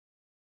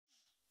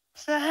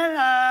So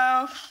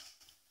hello.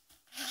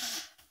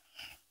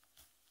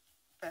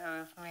 Bear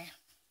with me.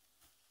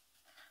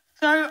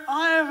 So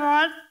hi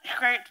everyone, it's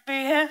great to be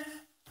here.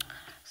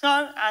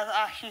 So as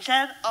Ashley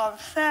said, I'm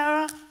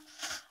Sarah.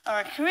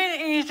 I'm a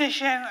community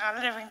musician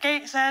and live in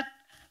Gateshead,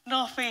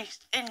 North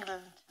East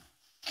England.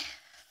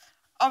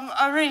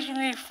 I'm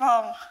originally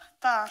from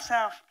down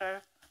south though,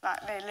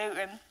 like near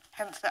Luton,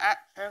 hence the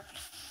accent.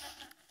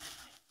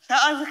 So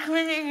as a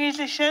community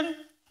musician,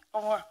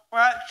 I'm a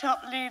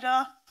workshop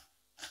leader.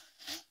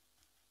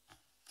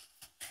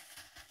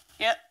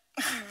 Yep.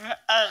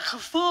 A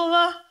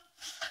performer,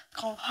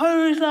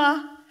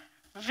 composer,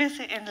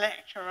 visiting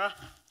lecturer,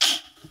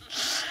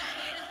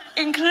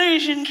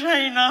 inclusion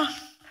trainer,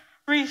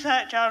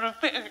 researcher, and a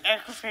bit of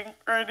everything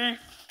really.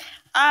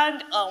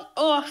 And I'm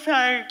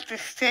also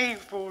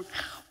disabled.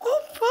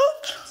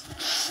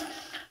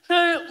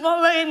 So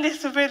my main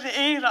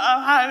disability that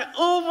I've had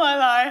all my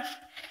life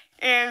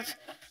is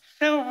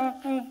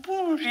cerebral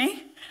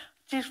palsy,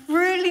 which is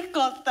really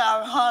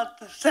goddamn hard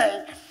to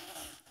say.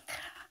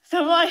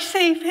 So my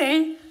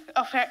CP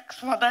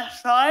affects my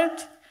left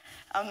side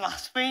and my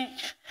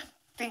speech.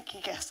 I think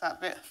you guessed that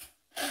bit.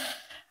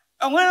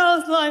 And when I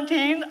was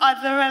 19, I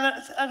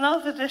developed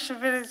another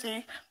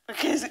disability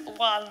because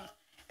one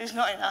is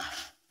not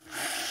enough.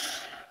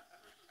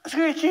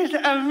 Which is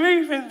a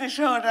movement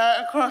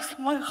disorder across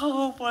my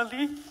whole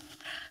body.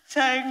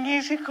 So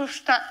musical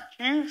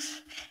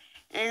statues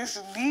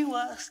is the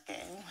worst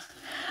game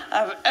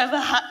I've ever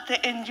had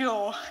to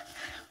endure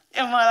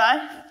in my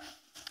life.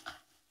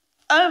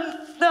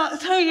 About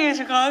 2 years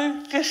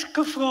ago, just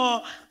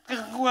before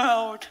the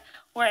world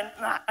went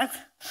mad,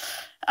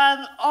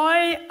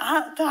 I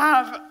had to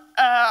have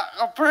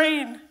a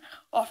brain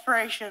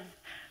operation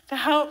to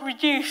help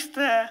reduce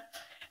the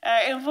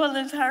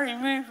involuntary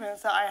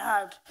movements that I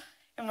had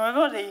in my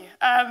body.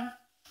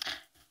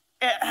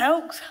 It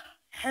helped,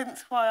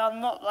 hence why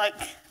I'm not like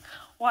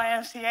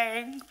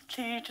YMCAing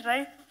to you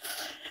today.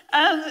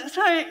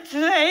 So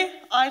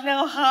today I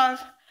now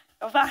have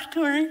a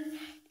battery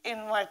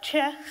in my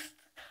chest,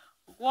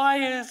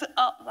 wires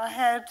up my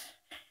head,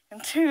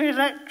 and 2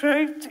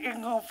 electrodes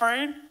in my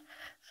brain.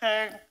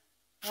 So,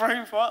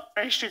 robot,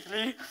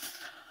 basically.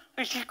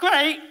 Which is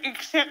great,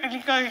 except when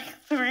you go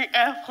through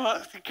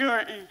airport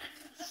security.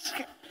 It's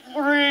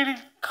really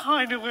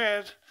kind of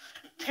weird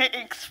to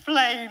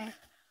explain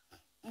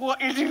what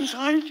is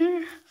inside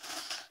you.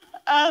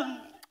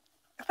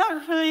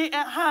 Thankfully, it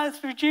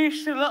has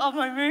reduced a lot of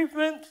my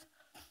movements.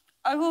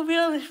 I will be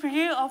honest with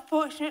you,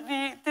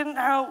 unfortunately, it didn't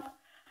help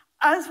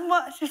as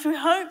much as we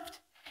hoped.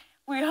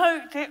 We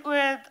hoped it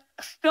would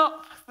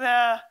stop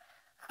the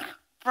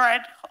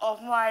spread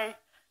of my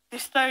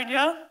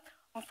dystonia.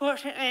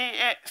 Unfortunately,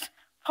 it's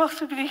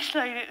possibly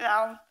slowed it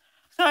down.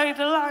 So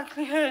the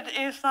likelihood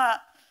is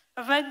that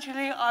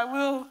eventually I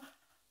will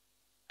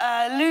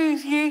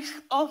lose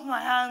use of my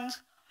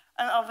hands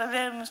and other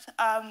limbs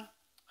and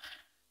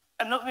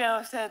not be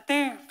able to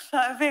do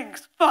certain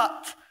things.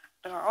 But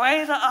the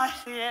way that I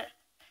see it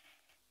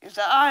is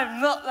that I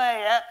am not there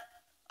yet.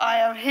 I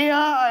am here,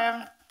 I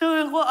am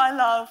doing what I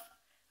love,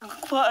 and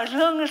for as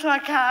long as I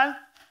can,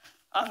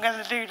 I'm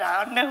going to do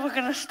that. I'm never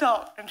going to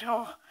stop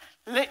until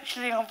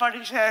literally my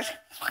body says,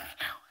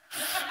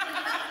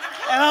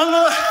 and I'm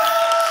not.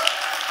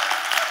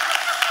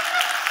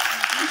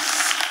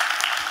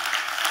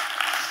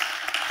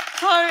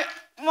 So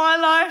my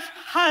life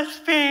has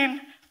been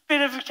a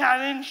bit of a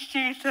challenge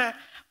due to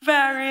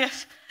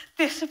various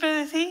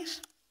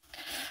disabilities.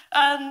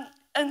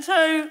 And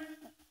so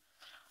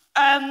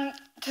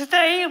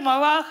today in my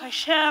work I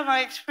share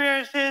my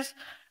experiences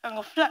and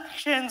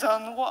reflections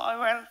on what I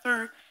went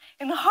through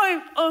in the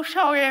hope of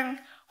showing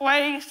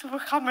ways to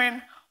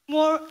becoming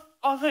more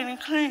of an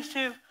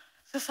inclusive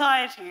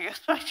society,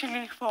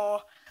 especially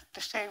for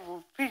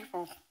disabled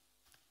people.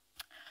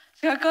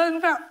 So going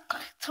back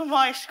to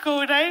my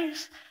school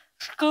days,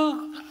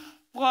 school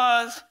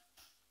was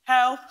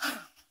hell.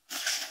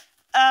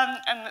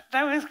 And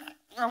there was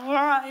a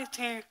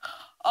variety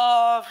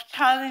of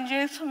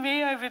challenges for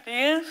me over the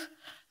years.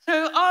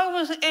 So I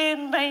was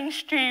in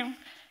mainstream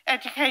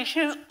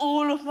education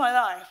all of my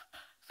life.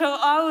 So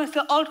I was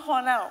the odd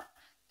one out,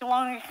 the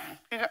one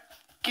who got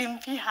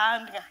gimpy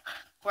hand,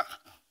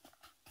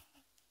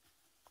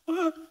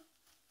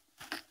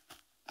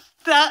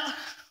 that,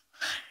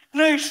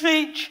 no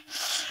speech.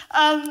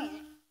 And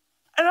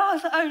I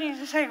was the only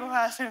disabled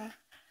person,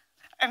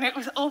 and it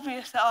was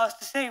obvious that I was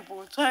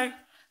disabled. So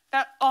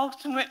that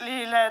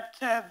ultimately led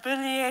to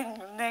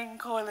bullying and name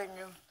calling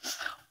and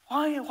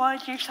why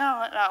do you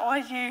sound like that?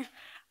 Why do you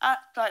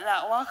act like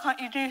that? Why can't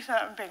you do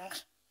certain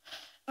things?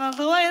 Now,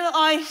 the way that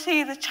I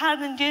see the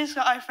challenges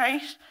that I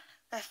face,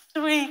 there's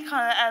 3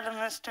 kind of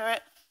elements to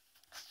it.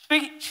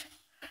 Speech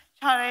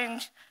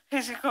challenge,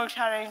 physical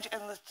challenge,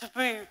 and the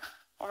taboo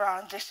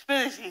around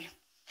disability.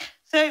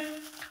 So,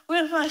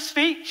 with my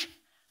speech,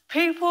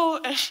 people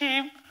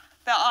assume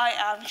that I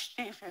am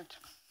stupid.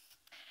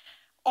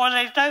 Or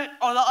that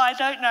I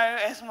don't know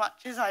as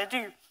much as I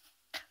do.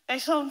 They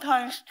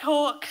sometimes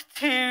talk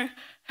to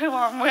who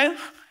I'm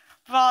with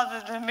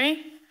rather than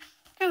me.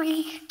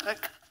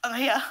 like, I'm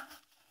here,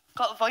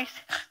 got a voice,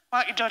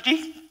 might be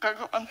dodgy,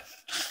 got one.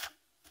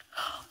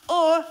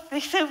 Or they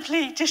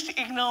simply just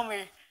ignore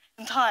me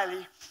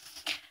entirely.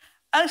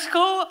 At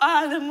school,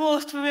 I had a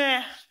more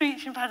severe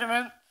speech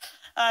impediment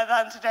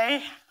than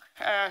today.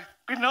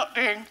 We're not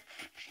doing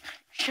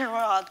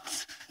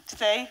charades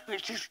today,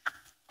 which is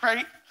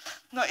great.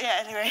 Not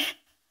yet, anyway.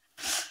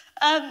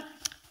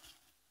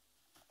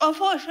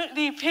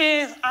 Unfortunately,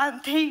 peers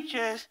and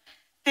teachers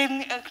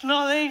didn't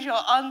acknowledge or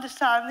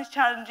understand the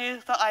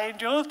challenges that I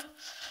endured.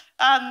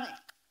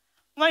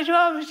 My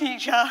drama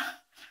teacher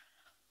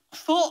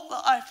thought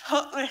that I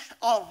put this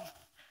on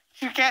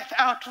to get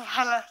out of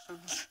her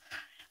lessons.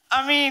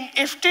 I mean,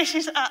 if this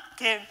is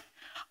acting,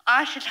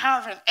 I should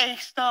have an A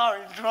star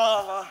in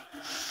drama.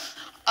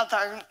 I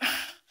don't.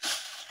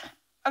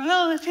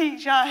 Another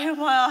teacher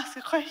whom I asked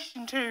a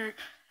question to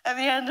at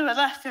the end of a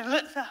lesson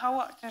looked at her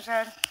watch and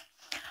said,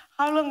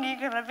 "How long are you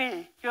going to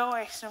be? You're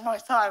wasting my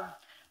time,"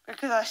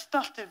 because I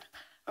stuttered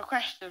a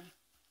question.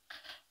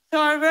 So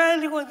I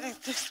rarely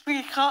wanted to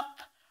speak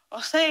up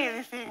or say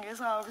anything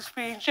as I was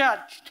being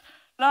judged,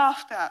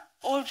 laughed at,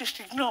 or just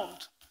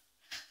ignored.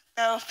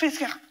 There were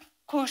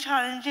physical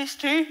challenges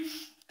too,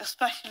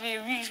 especially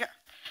in music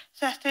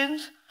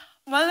settings.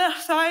 My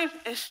left side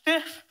is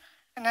stiff,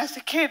 and as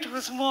a kid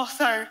was more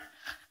so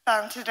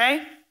than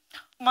today.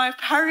 My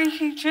parry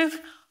teachers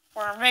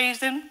were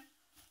amazing,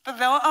 but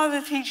there were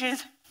other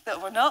teachers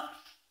that were not.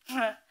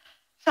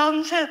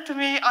 Some said to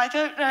me, "I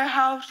don't know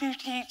how to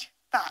teach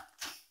that,"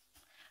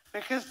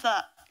 because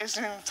that is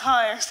an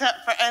entire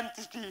separate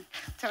entity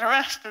to the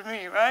rest of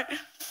me, right?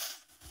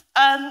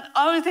 And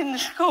I was in the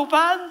school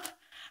band,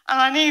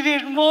 and I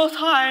needed more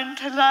time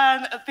to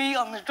learn a beat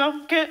on the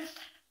drum kit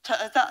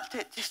to adapt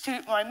it to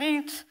suit my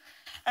needs.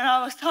 And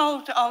I was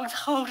told that I was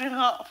holding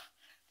up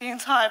the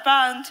entire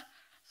band,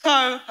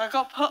 so I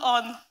got put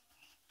on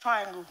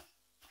triangle.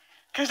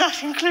 Because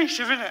that's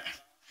inclusive, isn't it?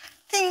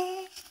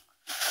 Ding!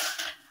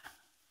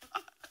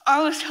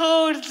 I was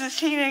told as a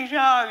teenager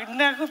I would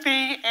never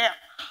be a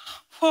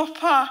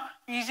proper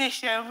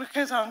musician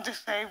because I'm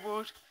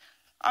disabled.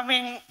 I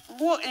mean,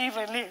 what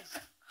even is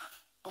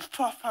a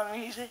proper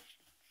musician?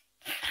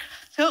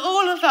 So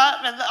all of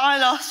that meant that I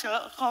lost a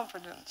lot of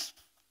confidence.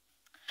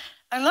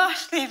 And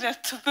lastly, the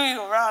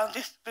taboo around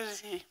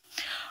disability.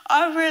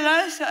 I've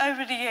realised that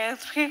over the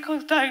years, people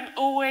don't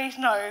always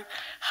know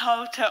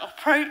how to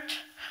approach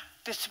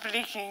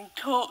disability and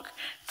talk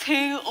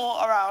to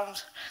or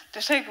around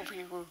disabled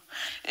people.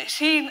 It's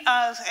seen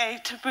as a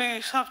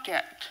taboo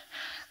subject.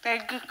 They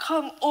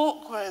become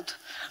awkward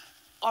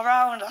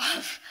around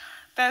us.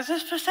 There's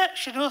this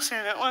perception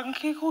also that when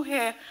people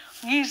hear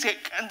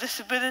music and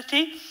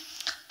disability,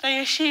 they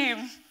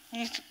assume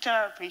music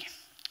therapy.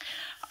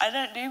 I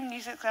don't do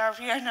music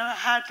therapy, I never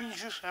had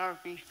music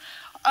therapy.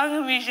 I'm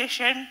a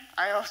musician,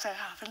 I also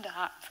happen to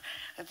have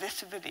a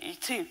disability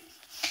too.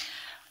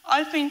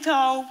 I've been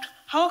told,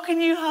 "How can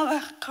you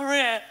have a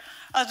career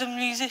as a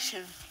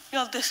musician?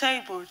 You're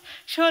disabled.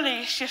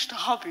 Surely it's just a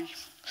hobby."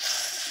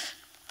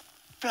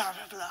 Blah,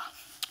 blah, blah.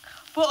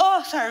 But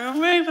also,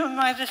 removing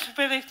my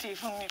disability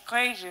from the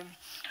equation,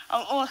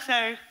 I'm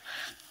also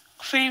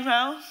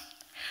female,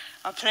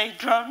 I play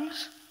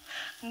drums,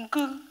 and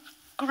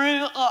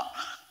grew up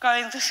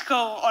going to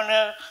school on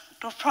a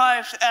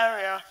deprived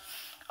area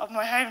of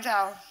my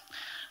hometown.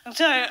 And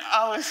so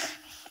I was,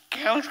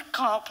 girls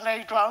can't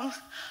play drums.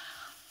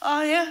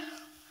 Oh yeah,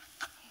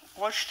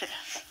 watch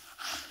this.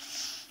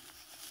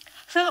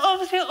 So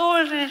obviously all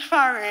of these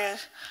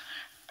barriers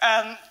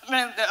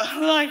meant that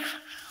life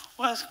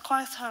was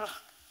quite a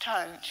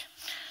challenge.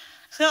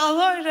 So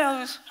although there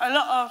was a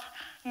lot of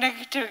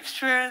negative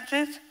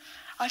experiences,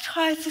 I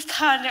tried to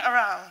turn it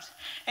around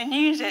and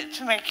use it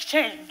to make a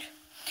change.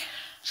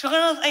 So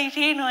when I was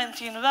 18, I went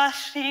to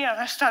university and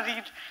I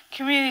studied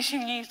community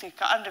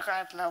music at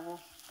undergrad level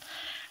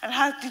and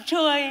had the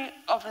joy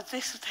of a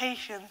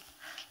dissertation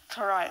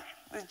to write.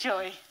 The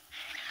joy.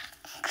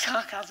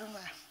 Sarcasm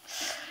there.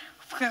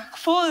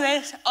 For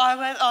this, I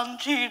went on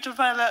to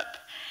develop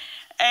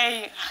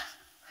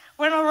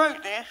when I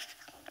wrote this,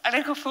 I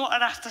think I thought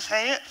I'd have to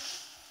say it,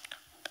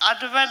 I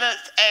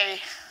developed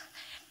a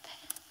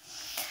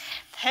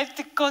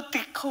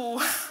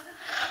pedagogical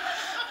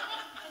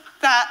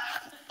that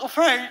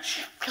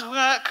approach to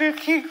work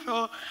with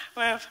people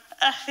with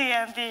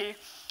SEND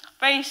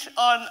based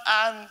on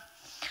an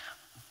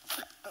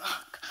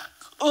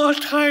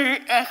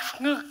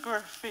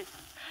autoethnography.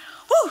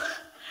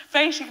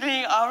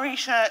 Basically, I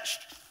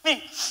researched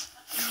me,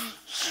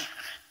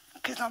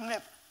 because I'm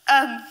them.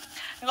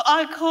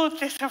 I called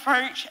this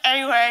approach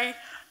A way,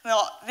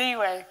 not the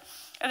way.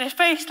 And it's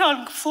based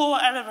on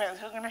 4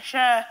 elements I'm going to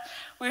share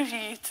with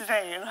you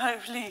today, and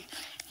hopefully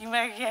you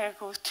may be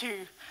able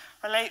to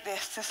relate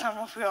this to some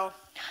of your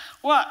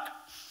work.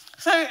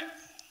 So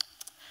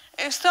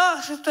it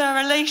starts with the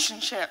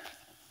relationship,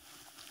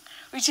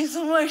 which is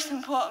the most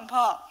important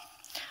part.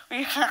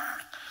 We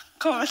have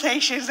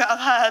conversations that I've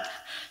had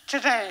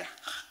today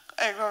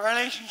over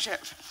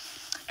relationship.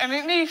 And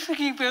it needs to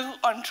be built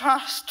on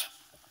trust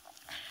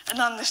and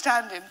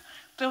understanding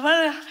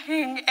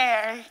developing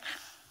a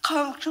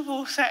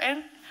comfortable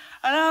setting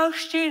allows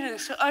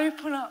students to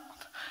open up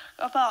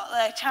about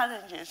their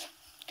challenges.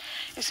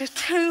 It's a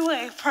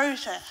two-way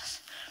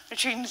process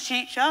between the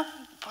teacher,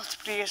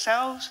 possibly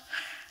yourselves,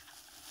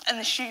 and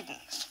the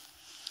students.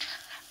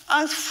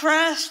 As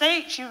Freire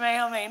states, you may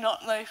or may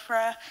not know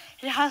Freire,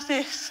 he has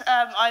this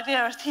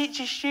idea of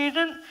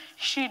teacher-student,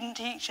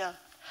 student-teacher.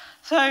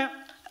 So,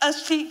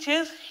 as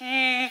teachers,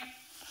 you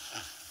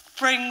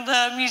bring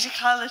the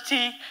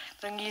musicality,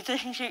 the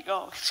musicianship,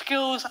 your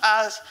skills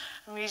as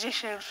a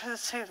musician,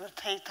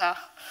 facilitator,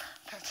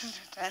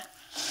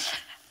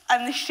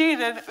 and the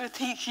student will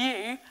teach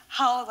you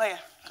how they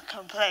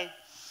can play.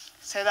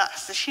 So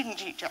that's the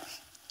student-teacher.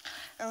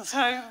 And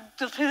so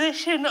the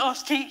position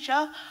of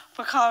teacher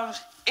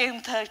becomes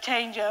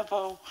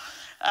interchangeable.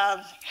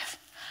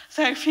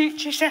 So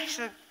future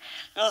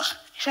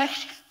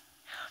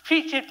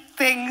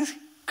things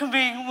can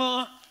be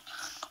more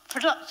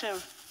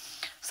productive.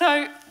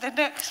 So the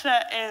next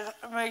step is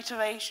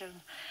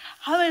motivation.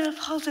 Having a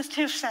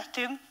positive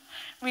setting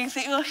means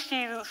that your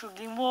students will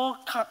be more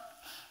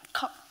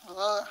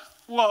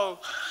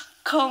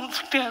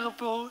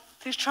comfortable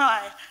to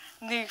try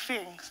new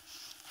things.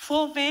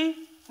 For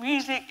me,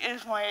 music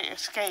is my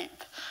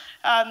escape.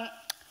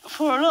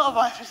 For a lot of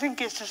us, I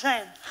think it's the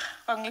same.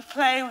 When we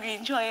play, we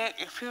enjoy it,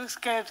 it feels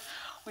good,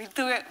 we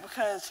do it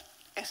because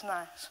it's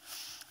nice.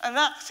 And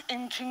that's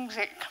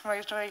intrinsic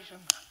motivation.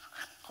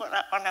 Put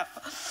that one up.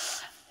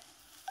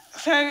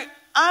 So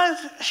as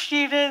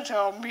students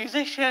or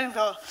musicians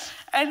or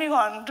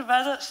anyone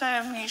develops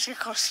their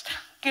musical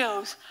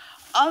skills,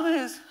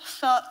 others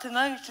start to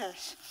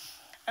notice.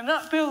 And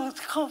that builds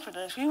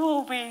confidence. We've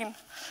all been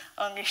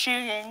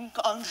singing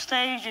on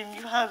stage and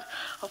you had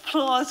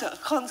applause at a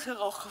concert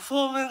or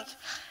performance.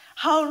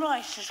 How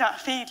nice is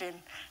that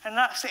feeling? And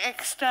that's the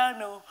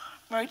external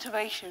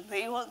motivation that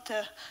you want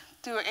to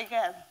do it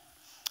again.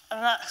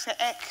 And that's the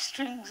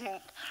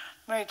extrinsic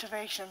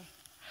motivation.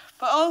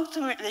 But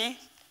ultimately,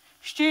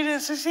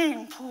 students are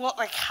seen for what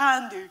they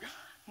can do,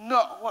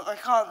 not what they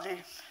can't do.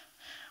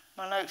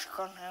 My notes are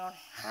gone, hang on.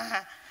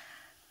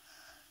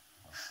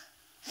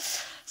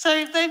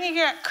 So then you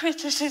get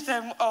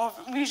criticism of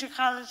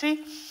musicality.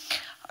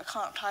 I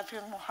can't type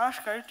in my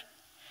hashcode.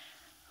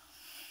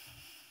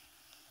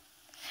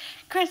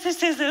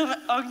 Criticism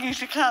of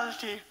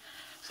musicality.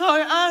 So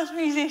as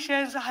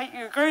musicians, I hope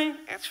you agree,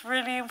 it's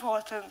really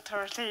important to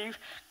receive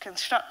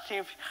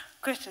constructive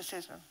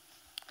criticism.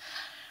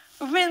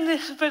 Within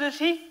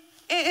disability,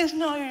 it is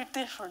no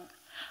different,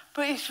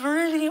 but it's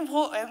really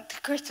important to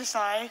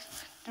criticise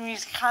the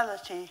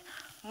musicality,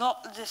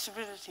 not the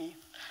disability.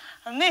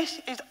 And this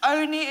is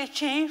only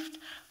achieved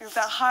with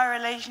that high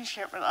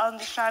relationship and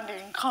understanding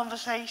and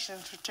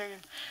conversations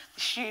between the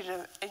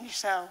student and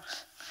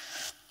yourselves.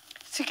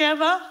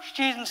 Together,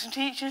 students and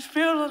teachers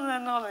build on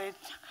their knowledge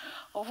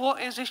of what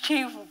is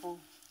achievable.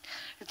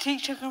 The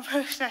teacher can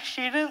push their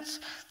students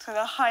to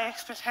their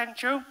highest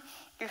potential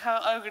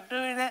without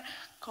overdoing it,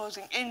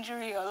 causing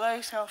injury or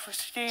low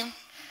self-esteem,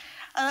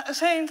 and at the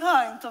same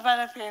time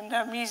developing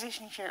their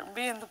musicianship and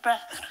being the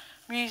best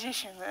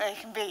musician that they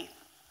can be.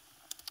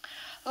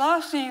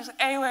 Lastly is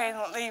A-way,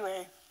 not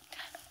leeway.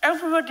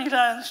 Everybody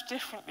learns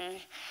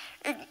differently.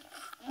 It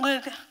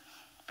would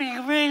be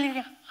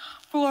really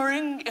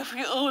boring if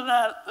we all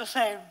learned the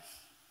same.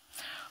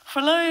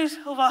 For those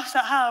of us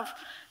that have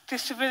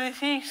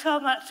disability,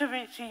 some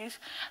activities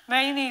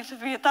may need to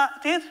be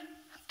adapted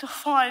to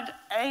find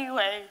a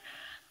way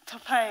to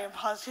play and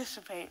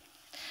participate.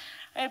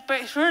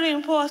 But it's really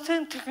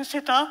important to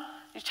consider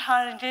the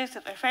challenges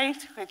that they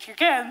face, which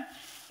again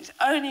is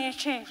only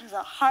achieved with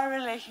a high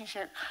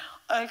relationship,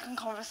 open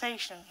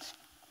conversations.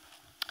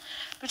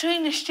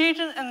 Between the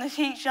student and the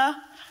teacher,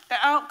 the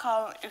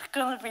outcome is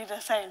going to be the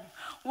same,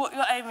 what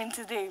you're aiming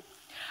to do.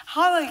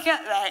 How they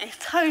get there is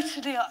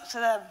totally up to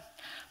them.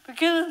 But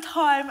given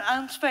time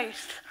and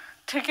space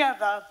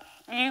together,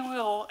 you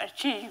will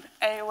achieve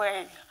a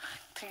way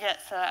to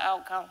get to that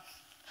outcome.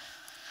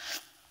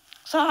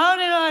 So how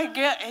did I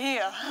get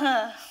here?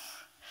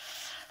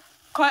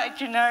 Quite a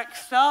generic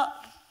start.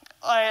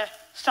 I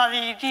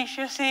studied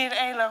GCSE and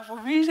A-level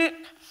music.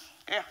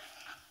 Yeah,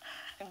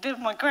 I did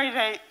my grade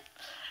 8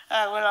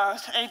 when I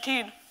was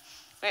 18,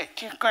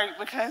 which is great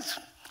because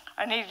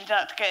I needed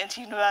that to get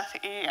into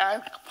university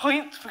and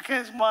points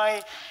because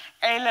my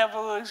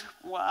A-levels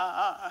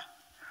were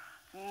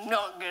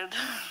not good.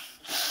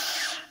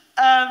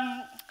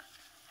 And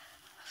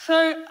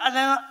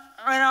then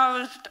when I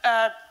was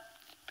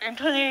in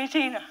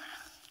 2018,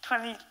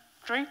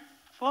 23,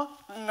 4?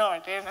 No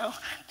idea now,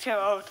 too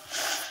old.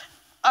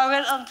 I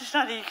went on to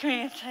study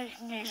community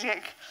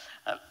music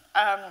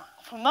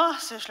for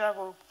master's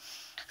level.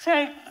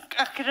 So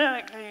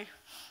academically,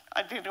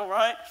 I did all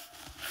right.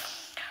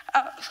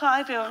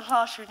 Outside of the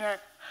classroom though,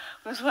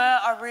 was where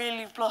I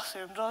really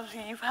blossomed.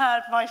 Obviously, you've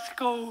had my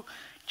school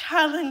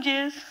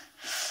challenges.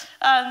 So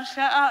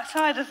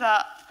outside of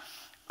that,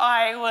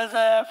 I was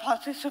a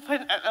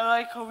participant at the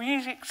local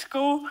music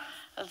school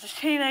as a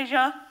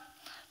teenager.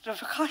 The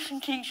percussion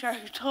teacher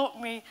who taught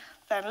me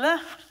then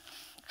left,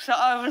 So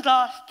I was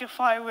asked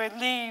if I would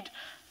lead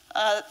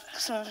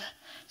some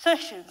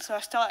sessions. So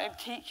I started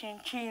teaching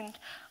tuned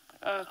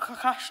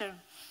percussion.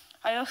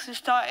 I also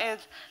started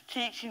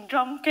teaching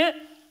drum kit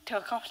to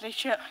a couple of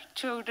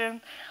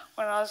children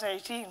when I was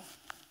 18.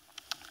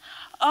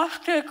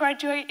 After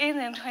graduating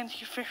in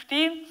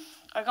 2015,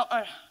 I got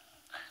my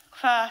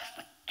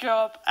first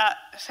job at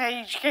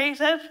Sage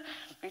KZ,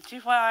 which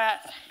is where I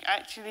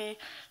actually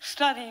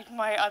studied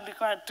my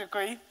undergrad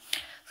degree.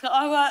 So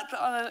I worked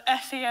on an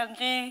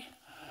SEND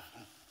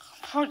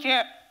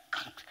project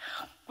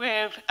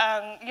with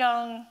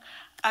young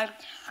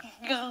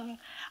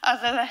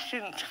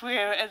adolescents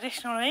with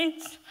additional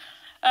needs.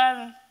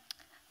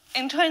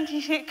 In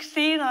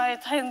 2016, I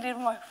attended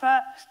my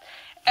first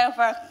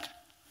ever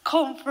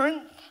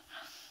conference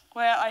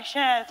where I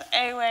shared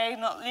A-Way,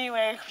 not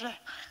Leeway for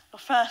the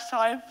first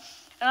time,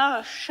 and I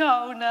was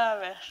so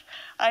nervous.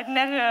 I'd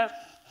never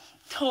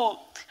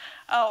talked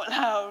out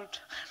loud,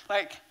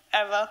 like,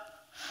 ever.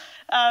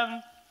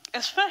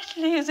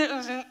 Especially as it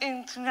was an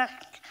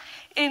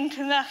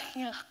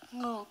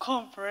international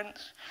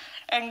conference,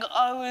 and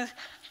I was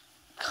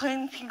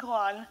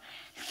 21,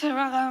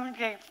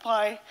 surrounded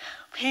by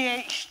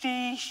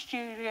PhD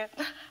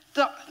students,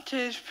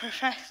 doctors,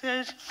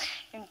 professors,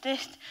 and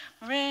just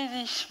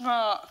really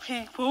smart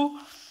people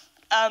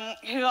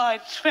who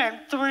I'd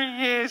spent 3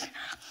 years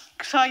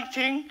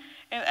citing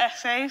in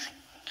essays.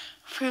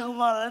 Phil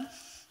Mullen,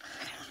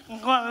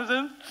 one of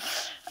them.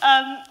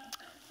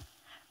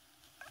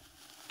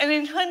 And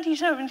in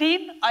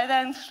 2017, I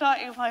then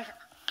started my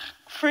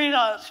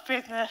freelance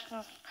business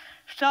and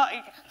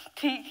started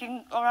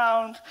teaching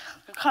around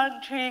the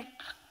country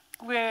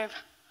with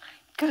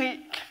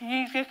Greek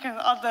music and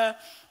other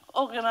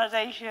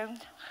organisations.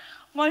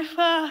 My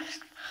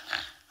first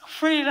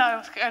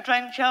freelance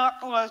adventure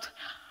was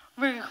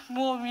with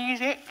More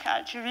Music,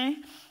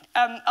 actually,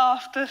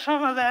 after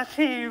some of their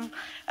team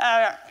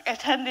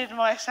attended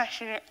my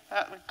session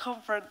at the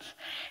conference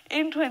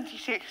in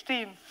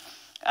 2016.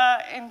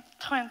 In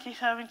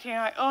 2017,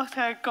 I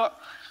also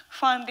got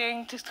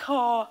funding to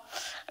tour,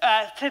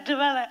 to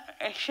develop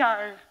a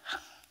show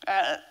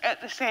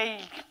at the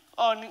Sage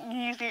on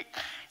music,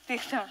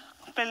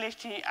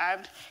 disability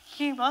and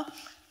humour,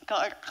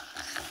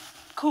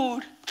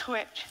 called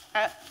Twitch.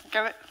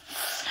 So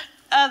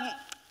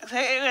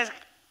it was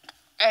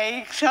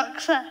a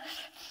success.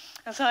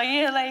 And so a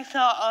year later,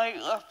 I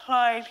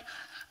applied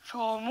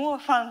for more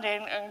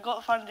funding and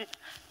got funded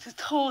to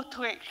tour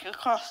Twitch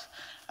across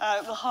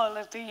the whole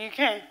of the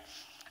UK.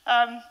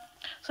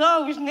 So I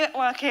was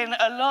networking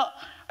a lot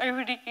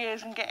over the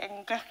years and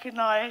getting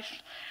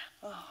recognised.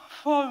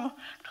 From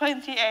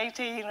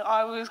 2018,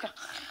 I was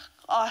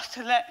asked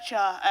to lecture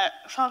at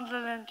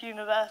Sunderland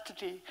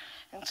University,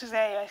 and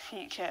today I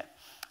teach at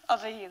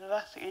other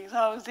universities.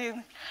 I was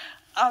in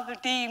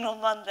Aberdeen on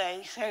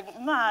Monday, so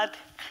mad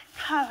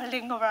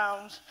travelling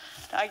around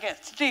that I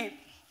get to do.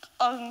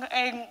 I'm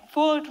a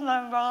board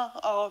member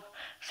of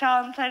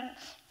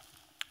SoundSense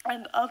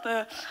and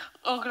other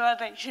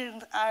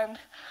organisations, and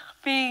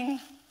being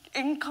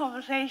in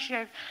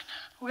conversation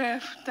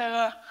with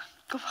the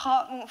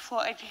Department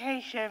for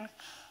Education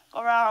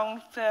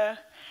around the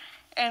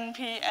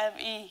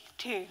NPME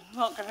too. I'm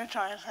not going to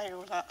try and say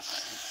all that.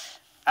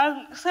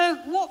 So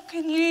what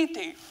can you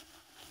do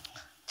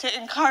to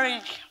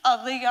encourage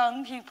other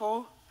young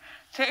people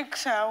to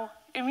excel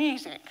in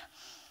music,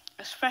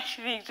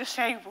 especially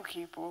disabled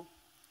people?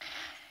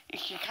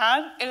 If you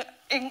can,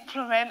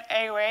 implement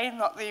A-Way,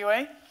 not the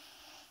way.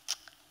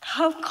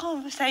 Have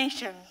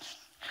conversations.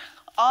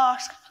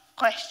 Ask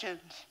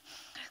questions.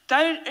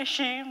 Don't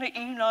assume that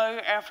you know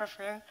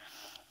everything,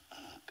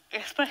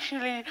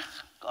 especially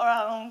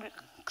around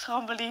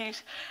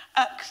somebody's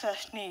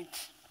access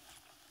needs.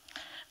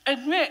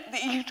 Admit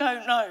that you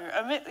don't know.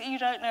 Admit that you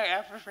don't know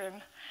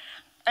everything.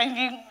 And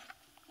you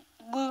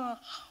will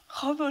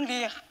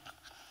probably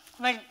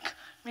make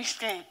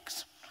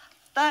mistakes.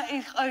 That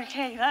is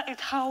okay. That is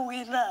how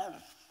we learn.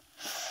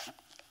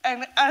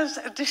 And as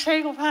a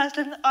disabled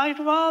person, I'd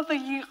rather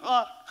you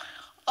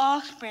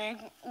ask me,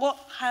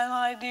 what can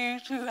I do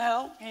to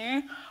help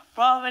you,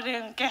 rather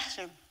than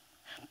guessing.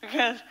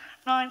 Because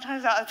 9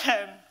 times out of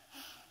 10,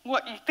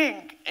 what you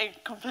think is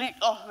complete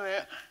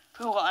opposite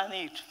to what I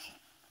need.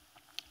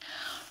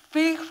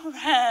 Be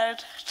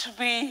prepared to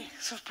be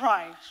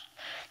surprised.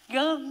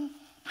 Young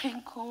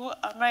people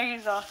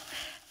amaze us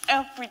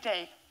every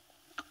day.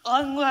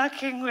 I'm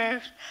working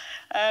with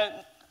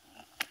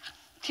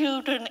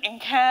children in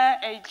care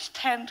aged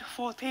 10 to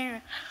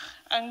 14,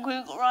 and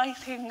we're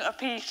writing a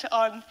piece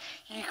on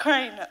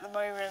Ukraine at the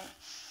moment.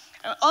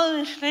 And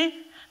honestly,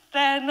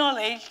 their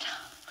knowledge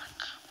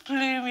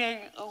blew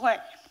me away.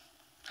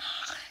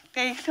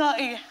 They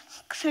started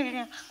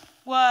saying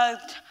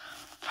words,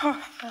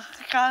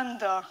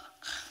 propaganda,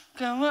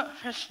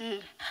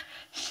 democracy,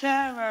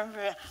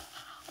 ceremony.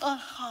 I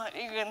can't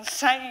even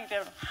say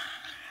them.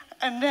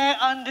 And they're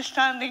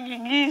understanding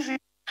and using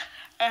it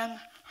and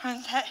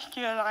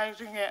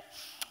contextualizing it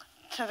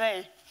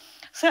today.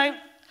 So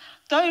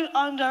don't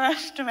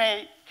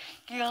underestimate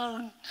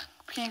young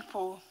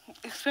people,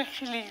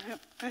 especially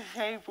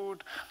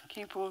disabled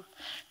people.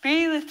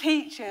 Be the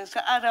teachers,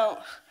 the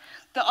adults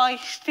that I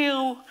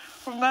still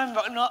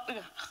remember, not the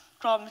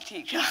drama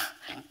teacher.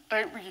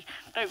 don't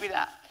be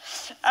that.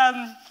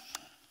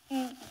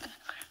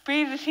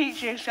 Be the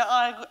teachers that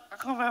I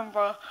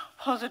remember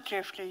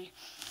positively.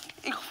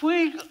 If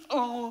we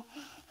all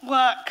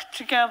work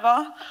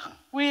together,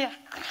 we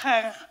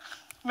can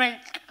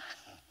make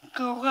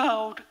the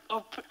world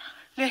a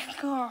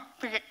little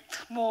bit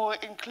more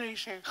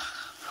inclusive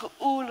for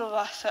all of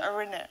us that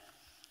are in it.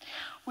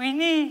 We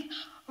need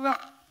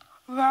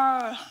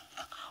role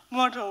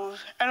models,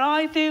 and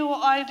I do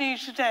what I do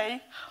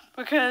today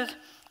because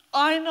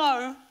I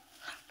know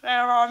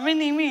there are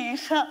many me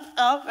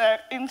out there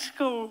in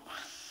school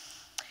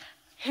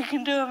who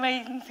can do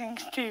amazing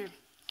things too.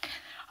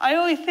 I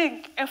always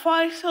think if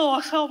I saw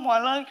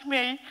someone like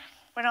me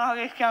when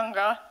I was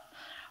younger,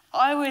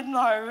 I would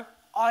know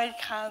I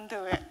can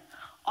do it.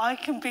 I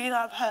can be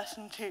that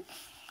person too.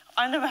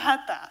 I never had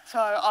that, so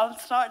I'm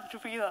starting to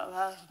be that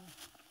person.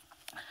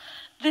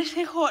 This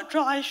is what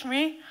drives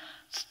me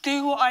to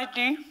do what I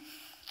do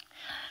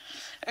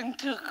and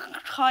to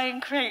try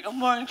and create a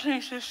more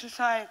inclusive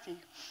society.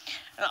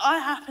 And I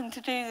happen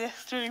to do this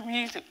through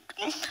music,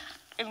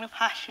 in the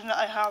passion that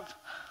I have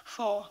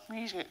for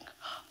music.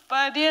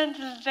 But at the end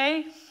of the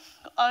day,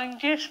 I'm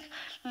just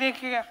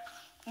living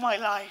my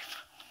life.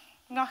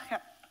 Nothing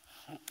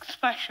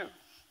special.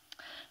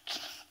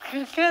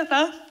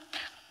 Together,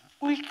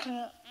 we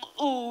can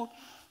all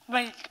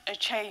make a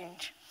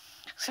change.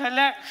 So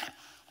let's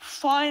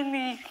find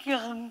these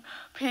young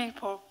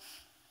people,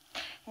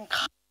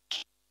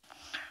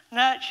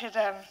 nurture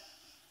them,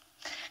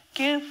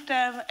 give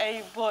them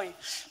a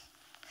voice.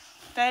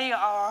 They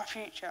are our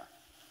future.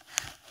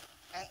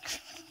 Thanks.